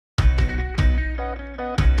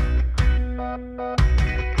Hey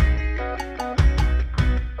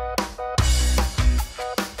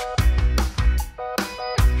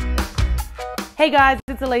guys,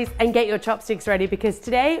 it's Elise, and get your chopsticks ready because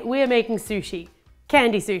today we are making sushi.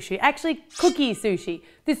 Candy sushi, actually cookie sushi.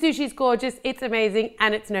 This sushi is gorgeous, it's amazing,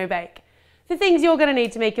 and it's no bake. The things you're gonna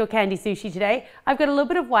need to make your candy sushi today, I've got a little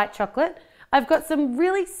bit of white chocolate. I've got some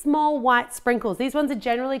really small white sprinkles. These ones are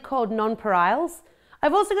generally called nonpareils.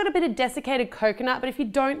 I've also got a bit of desiccated coconut, but if you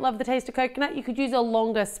don't love the taste of coconut, you could use a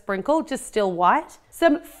longer sprinkle, just still white.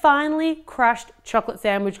 Some finely crushed chocolate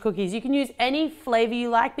sandwich cookies. You can use any flavor you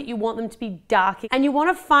like, but you want them to be dark. And you want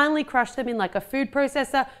to finely crush them in like a food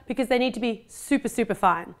processor because they need to be super, super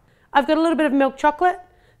fine. I've got a little bit of milk chocolate,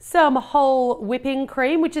 some whole whipping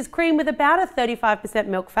cream, which is cream with about a 35%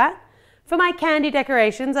 milk fat. For my candy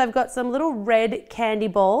decorations, I've got some little red candy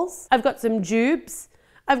balls. I've got some Jubes.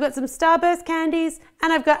 I've got some Starburst candies,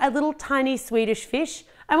 and I've got a little tiny Swedish Fish.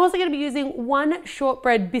 I'm also going to be using one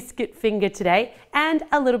shortbread biscuit finger today and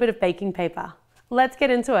a little bit of baking paper. Let's get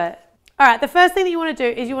into it. All right, the first thing that you want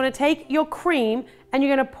to do is you want to take your cream and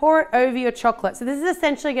you're going to pour it over your chocolate. So this is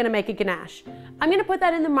essentially going to make a ganache. I'm going to put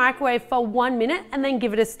that in the microwave for 1 minute and then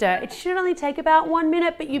give it a stir. It should only take about 1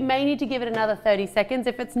 minute, but you may need to give it another 30 seconds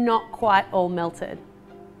if it's not quite all melted.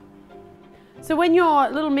 So when your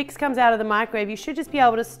little mix comes out of the microwave, you should just be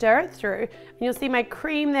able to stir it through, and you'll see my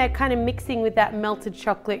cream there kind of mixing with that melted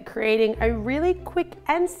chocolate, creating a really quick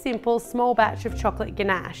and simple small batch of chocolate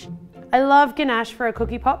ganache. I love ganache for a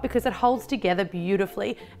cookie pop because it holds together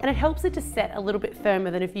beautifully and it helps it to set a little bit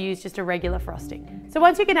firmer than if you use just a regular frosting. So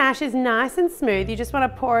once your ganache is nice and smooth, you just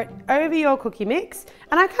want to pour it over your cookie mix.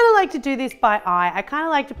 And I kind of like to do this by eye. I kind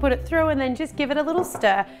of like to put it through and then just give it a little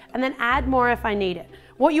stir and then add more if I need it.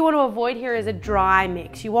 What you want to avoid here is a dry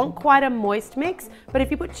mix. You want quite a moist mix, but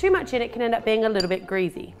if you put too much in, it can end up being a little bit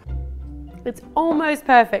greasy. It's almost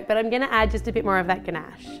perfect, but I'm going to add just a bit more of that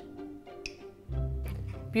ganache.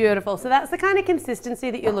 Beautiful, so that's the kind of consistency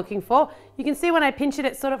that you're looking for. You can see when I pinch it,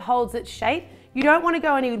 it sort of holds its shape. You don't want to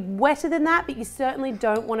go any wetter than that, but you certainly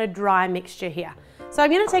don't want a dry mixture here. So I'm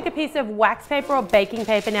going to take a piece of wax paper or baking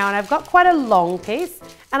paper now, and I've got quite a long piece,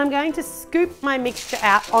 and I'm going to scoop my mixture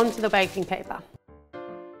out onto the baking paper.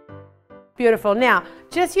 Beautiful. Now,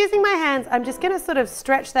 just using my hands, I'm just going to sort of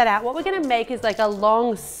stretch that out. What we're going to make is like a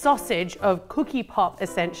long sausage of cookie pop,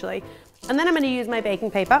 essentially. And then I'm going to use my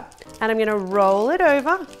baking paper and I'm going to roll it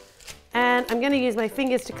over, and I'm going to use my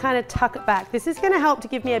fingers to kind of tuck it back. This is going to help to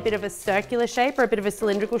give me a bit of a circular shape or a bit of a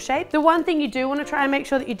cylindrical shape. The one thing you do want to try and make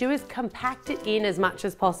sure that you do is compact it in as much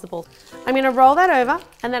as possible. I'm going to roll that over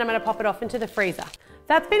and then I'm going to pop it off into the freezer.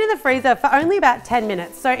 That's been in the freezer for only about 10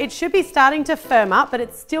 minutes, so it should be starting to firm up, but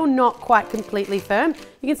it's still not quite completely firm.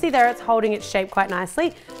 You can see there it's holding its shape quite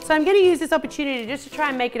nicely. So I'm going to use this opportunity just to try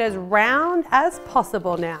and make it as round as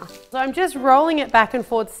possible now. So I'm just rolling it back and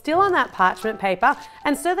forth, still on that parchment paper,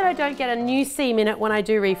 and so that I don't get a new seam in it when I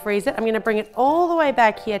do refreeze it, I'm going to bring it all the way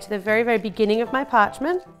back here to the very, very beginning of my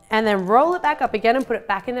parchment, and then roll it back up again and put it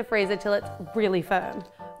back in the freezer till it's really firm.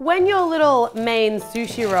 When your little main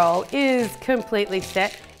sushi roll is completely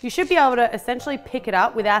set, you should be able to essentially pick it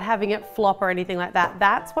up without having it flop or anything like that.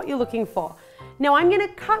 That's what you're looking for. Now I'm going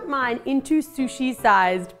to cut mine into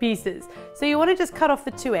sushi-sized pieces. So you want to just cut off the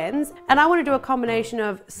two ends, and I want to do a combination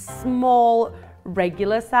of small,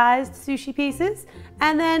 regular-sized sushi pieces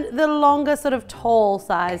and then the longer sort of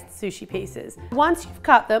tall-sized sushi pieces. Once you've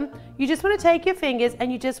cut them, you just want to take your fingers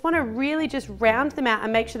and you just want to really just round them out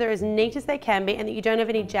and make sure they're as neat as they can be and that you don't have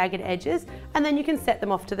any jagged edges, and then you can set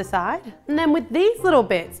them off to the side. And then with these little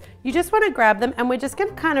bits, you just want to grab them and we're just going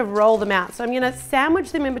to kind of roll them out. So I'm going to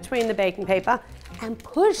sandwich them in between the baking paper and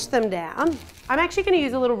push them down. I'm actually going to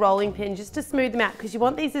use a little rolling pin just to smooth them out because you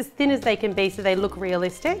want these as thin as they can be so they look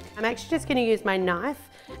realistic. I'm actually just going to use my knife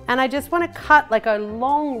and I just want to cut like a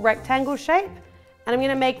long rectangle shape, and I'm going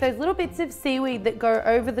to make those little bits of seaweed that go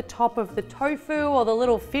over the top of the tofu or the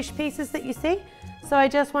little fish pieces that you see. So I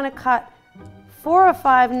just want to cut 4 or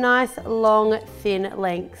 5 nice long thin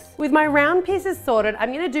lengths. With my round pieces sorted,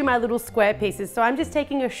 I'm going to do my little square pieces. So I'm just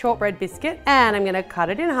taking a shortbread biscuit and I'm going to cut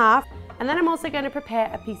it in half. And then I'm also going to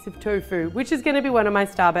prepare a piece of tofu, which is going to be one of my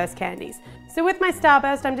Starburst candies. So with my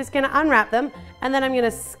Starburst, I'm just going to unwrap them and then I'm going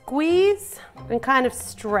to squeeze and kind of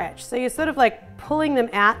stretch. So you're sort of like pulling them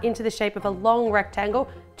out into the shape of a long rectangle,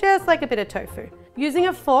 just like a bit of tofu. Using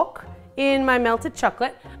a fork in my melted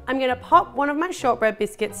chocolate, I'm going to pop one of my shortbread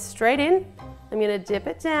biscuits straight in. I'm going to dip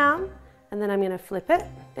it down and then I'm going to flip it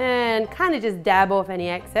and kind of just dab off any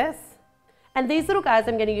excess. And these little guys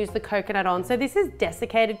I'm going to use the coconut on. So this is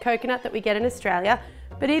desiccated coconut that we get in Australia,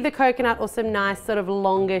 but either coconut or some nice sort of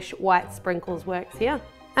longish white sprinkles works here.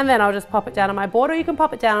 And then I'll just pop it down on my board, or you can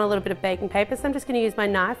pop it down on a little bit of baking paper. So I'm just going to use my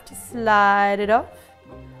knife to slide it off.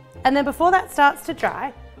 And then before that starts to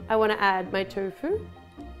dry, I want to add my tofu.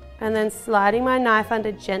 And then sliding my knife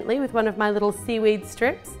under gently with one of my little seaweed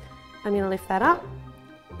strips, I'm going to lift that up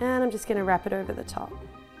and I'm just going to wrap it over the top.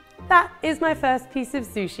 That is my first piece of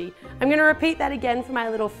sushi. I'm going to repeat that again for my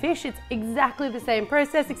little fish. It's exactly the same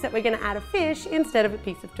process, except we're going to add a fish instead of a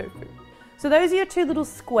piece of tofu. So those are your two little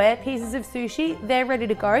square pieces of sushi. They're ready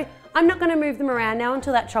to go. I'm not going to move them around now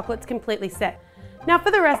until that chocolate's completely set. Now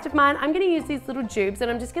for the rest of mine, I'm going to use these little Jubes and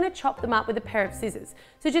I'm just going to chop them up with a pair of scissors.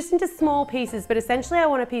 So just into small pieces, but essentially I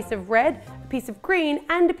want a piece of red, a piece of green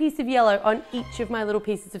and a piece of yellow on each of my little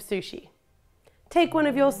pieces of sushi. Take one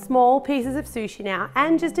of your small pieces of sushi now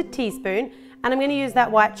and just a teaspoon, and I'm going to use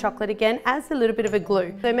that white chocolate again as a little bit of a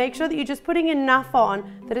glue. So make sure that you're just putting enough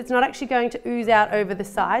on that it's not actually going to ooze out over the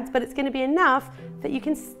sides, but it's going to be enough that you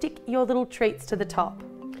can stick your little treats to the top.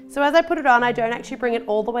 So as I put it on, I don't actually bring it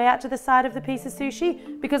all the way out to the side of the piece of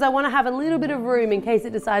sushi because I want to have a little bit of room in case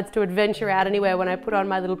it decides to adventure out anywhere when I put on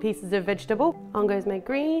my little pieces of vegetable. On goes my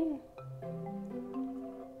green,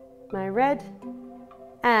 my red,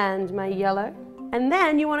 and my yellow. And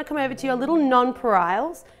then you want to come over to your little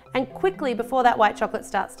nonpareils and quickly, before that white chocolate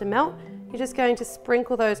starts to melt, you're just going to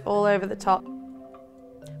sprinkle those all over the top.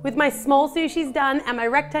 With my small sushis done and my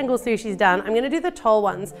rectangle sushis done, I'm going to do the tall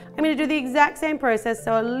ones. I'm going to do the exact same process,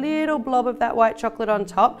 so a little blob of that white chocolate on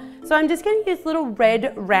top. So I'm just going to use little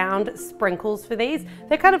red round sprinkles for these.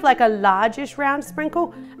 They're kind of like a largish round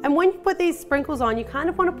sprinkle. And when you put these sprinkles on, you kind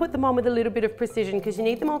of want to put them on with a little bit of precision because you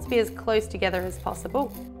need them all to be as close together as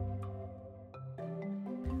possible.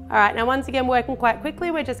 All right, now once again, working quite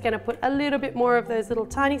quickly, we're just going to put a little bit more of those little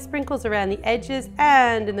tiny sprinkles around the edges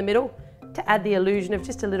and in the middle to add the illusion of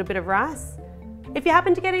just a little bit of rice. If you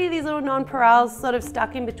happen to get any of these little nonpareils sort of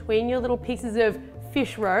stuck in between your little pieces of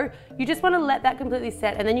fish roe, you just want to let that completely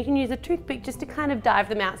set and then you can use a toothpick just to kind of dive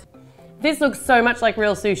them out. This looks so much like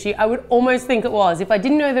real sushi. I would almost think it was if I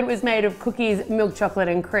didn't know that it was made of cookies, milk chocolate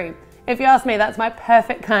and cream. If you ask me, that's my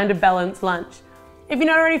perfect kind of balanced lunch. If you're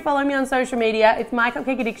not already following me on social media, it's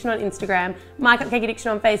MyCupcakeAddiction on Instagram, MyCupcakeAddiction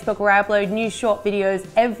on Facebook, where I upload new short videos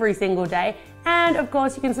every single day. And of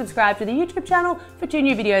course, you can subscribe to the YouTube channel for 2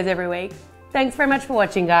 new videos every week. Thanks very much for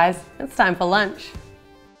watching, guys. It's time for lunch.